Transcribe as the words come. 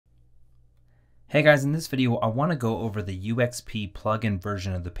Hey guys, in this video I want to go over the UXP plugin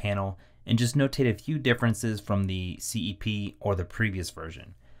version of the panel and just notate a few differences from the CEP or the previous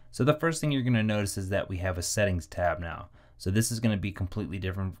version. So the first thing you're going to notice is that we have a settings tab now. So this is going to be completely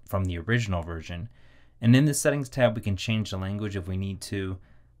different from the original version. And in the settings tab we can change the language if we need to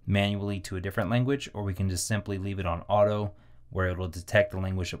manually to a different language, or we can just simply leave it on auto where it will detect the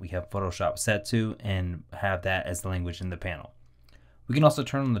language that we have Photoshop set to and have that as the language in the panel. We can also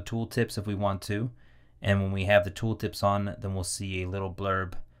turn on the tooltips if we want to, and when we have the tooltips on, then we'll see a little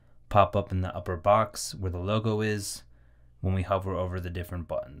blurb pop up in the upper box where the logo is when we hover over the different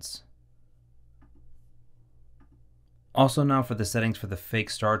buttons. Also now for the settings for the fake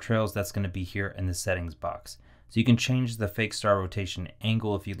star trails, that's going to be here in the settings box. So you can change the fake star rotation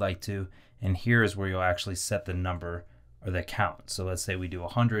angle if you'd like to, and here is where you'll actually set the number or the count. So let's say we do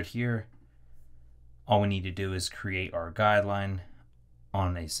 100 here. All we need to do is create our guideline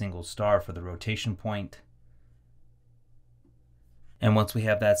on a single star for the rotation point. And once we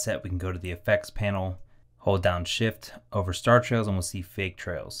have that set, we can go to the effects panel, hold down shift over star trails, and we'll see fake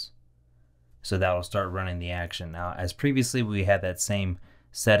trails. So that will start running the action. Now, as previously we had that same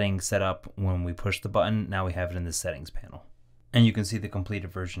setting set up when we push the button, now we have it in the settings panel. And you can see the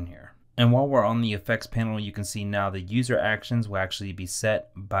completed version here. And while we're on the effects panel, you can see now the user actions will actually be set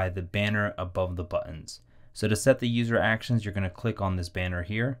by the banner above the buttons. So to set the user actions, you're going to click on this banner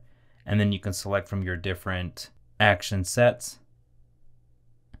here, and then you can select from your different action sets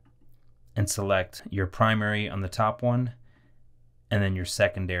and select your primary on the top one, and then your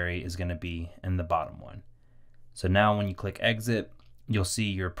secondary is going to be in the bottom one. So now when you click exit, you'll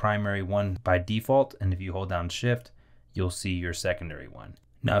see your primary one by default, and if you hold down shift, you'll see your secondary one.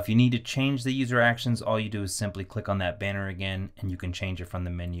 Now if you need to change the user actions, all you do is simply click on that banner again, and you can change it from the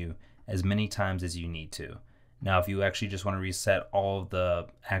menu as many times as you need to. Now if you actually just want to reset all of the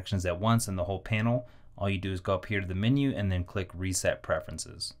actions at once in the whole panel, all you do is go up here to the menu and then click reset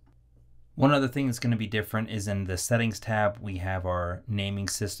preferences. One other thing that's going to be different is in the settings tab we have our naming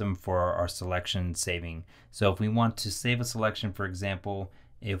system for our selection saving. So if we want to save a selection, for example,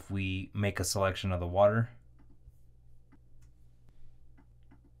 if we make a selection of the water,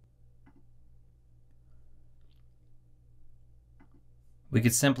 we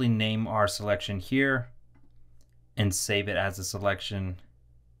could simply name our selection here and save it as a selection.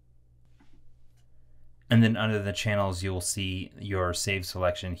 And then under the channels, you'll see your save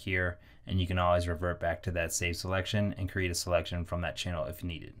selection here, and you can always revert back to that save selection and create a selection from that channel if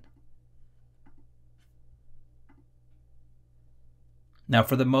needed. Now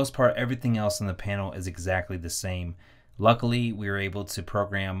for the most part, everything else in the panel is exactly the same. Luckily, we were able to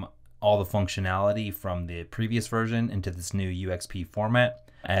program all the functionality from the previous version into this new UXP format,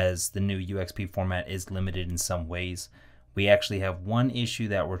 as the new UXP format is limited in some ways. We actually have one issue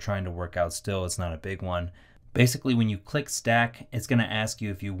that we're trying to work out still. It's not a big one. Basically, when you click stack, it's going to ask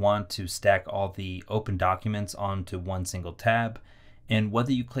you if you want to stack all the open documents onto one single tab. And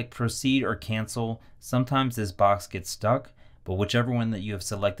whether you click proceed or cancel, sometimes this box gets stuck, but whichever one that you have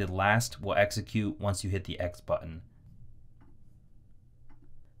selected last will execute once you hit the X button.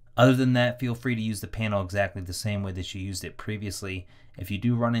 Other than that, feel free to use the panel exactly the same way that you used it previously. If you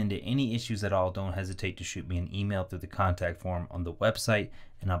do run into any issues at all, don't hesitate to shoot me an email through the contact form on the website,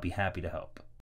 and I'll be happy to help.